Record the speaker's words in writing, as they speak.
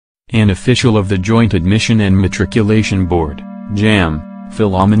An official of the Joint Admission and Matriculation Board, JAMB,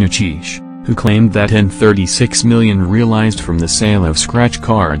 Philomina Chieshe, who claimed that N36 million realized from the sale of scratch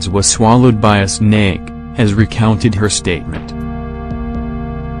cards was swallowed by a snake, has recounted her statement.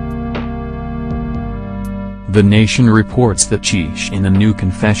 The Nation reports that Chieshe, in a new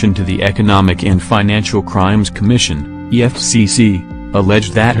confession to the Economic and Financial Crimes Commission, (EFCC),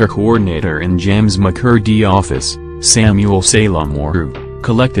 alleged that her coordinator in JAMB's Makurdi office, Samuel Salamoru,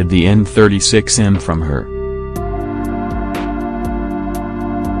 collected the N36m from her.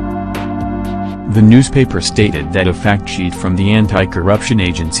 The newspaper stated that a fact sheet from the anti-corruption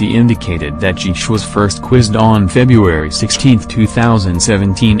agency indicated that Chieshe was first quizzed on February 16,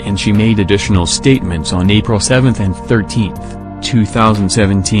 2017, and she made additional statements on April 7 and 13,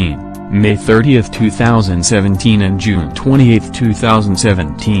 2017, May 30, 2017 and June 28,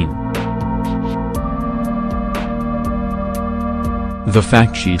 2017. The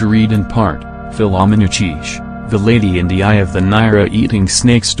fact sheet read in part, Philomina Chieshe, the lady in the eye of the Naira-eating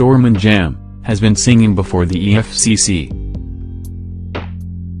snake Stormin JAMB, has been singing before the EFCC.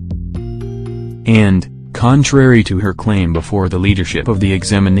 And, contrary to her claim before the leadership of the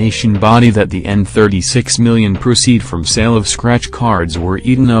examination body that the N36 million proceed from sale of scratch cards were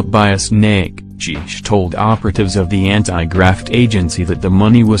eaten up by a snake, Chieshe told operatives of the anti-graft agency that the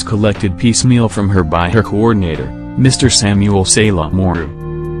money was collected piecemeal from her by her coordinator, Mr. Samuel Salamoru.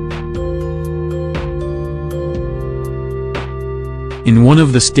 In one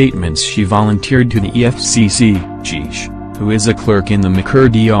of the statements she volunteered to the EFCC, Chieshe, who is a clerk in the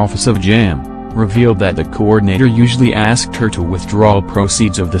Makurdi office of JAMB, revealed that the coordinator usually asked her to withdraw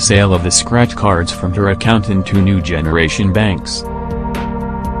proceeds of the sale of the scratch cards from her account in two New Generation banks.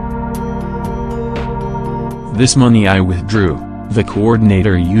 This money I withdrew, the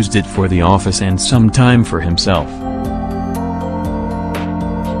coordinator used it for the office and some time for himself.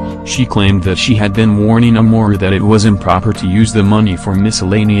 She claimed that she had been warning Omoru that it was improper to use the money for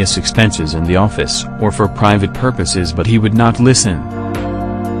miscellaneous expenses in the office or for private purposes, but he would not listen.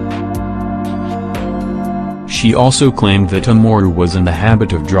 She also claimed that Omoru was in the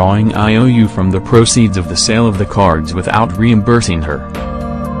habit of drawing IOU from the proceeds of the sale of the cards without reimbursing her.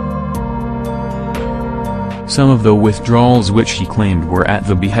 Some of the withdrawals which she claimed were at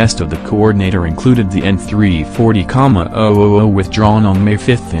the behest of the coordinator included the N340,000 withdrawn on May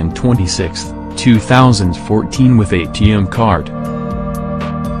 5 and 26, 2014 with ATM card.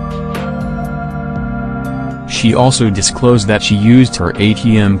 She also disclosed that she used her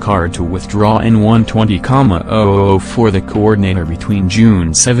ATM card to withdraw N120,000 for the coordinator between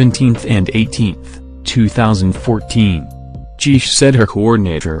June 17 and 18, 2014. Chieshe said her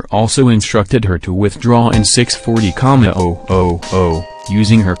coordinator also instructed her to withdraw N640,000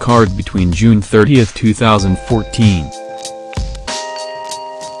 using her card between June 30, 2014.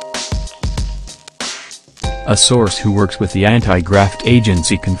 A source who works with the anti-graft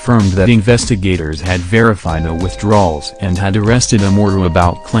agency confirmed that investigators had verified the withdrawals and had arrested Omoru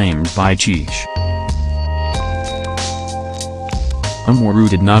about claims by Chieshe. Omoru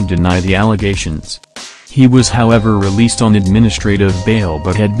did not deny the allegations. He was however released on administrative bail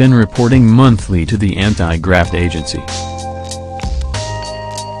but had been reporting monthly to the anti-graft agency.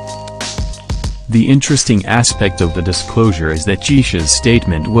 The interesting aspect of the disclosure is that Chieshe's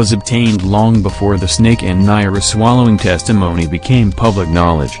statement was obtained long before the snake and Naira swallowing testimony became public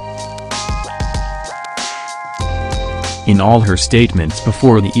knowledge. In all her statements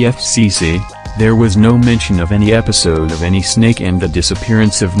before the EFCC, there was no mention of any episode of any snake and the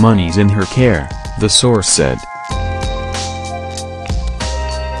disappearance of monies in her care, the source said.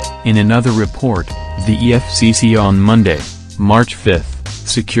 In another report, the EFCC on Monday, March 5,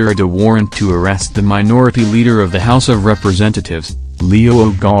 secured a warrant to arrest the minority leader of the House of Representatives, Leo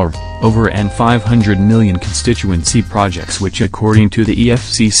Ogor, over N500 million constituency projects which according to the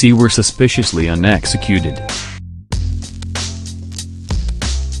EFCC were suspiciously unexecuted.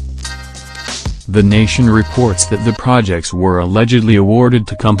 The Nation reports that the projects were allegedly awarded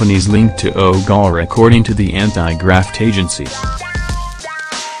to companies linked to Ogor according to the anti-graft agency.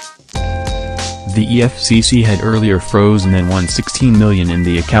 The EFCC had earlier frozen N116 million in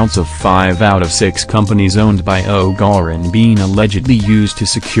the accounts of 5 out of 6 companies owned by Ogor and being allegedly used to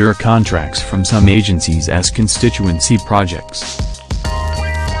secure contracts from some agencies as constituency projects.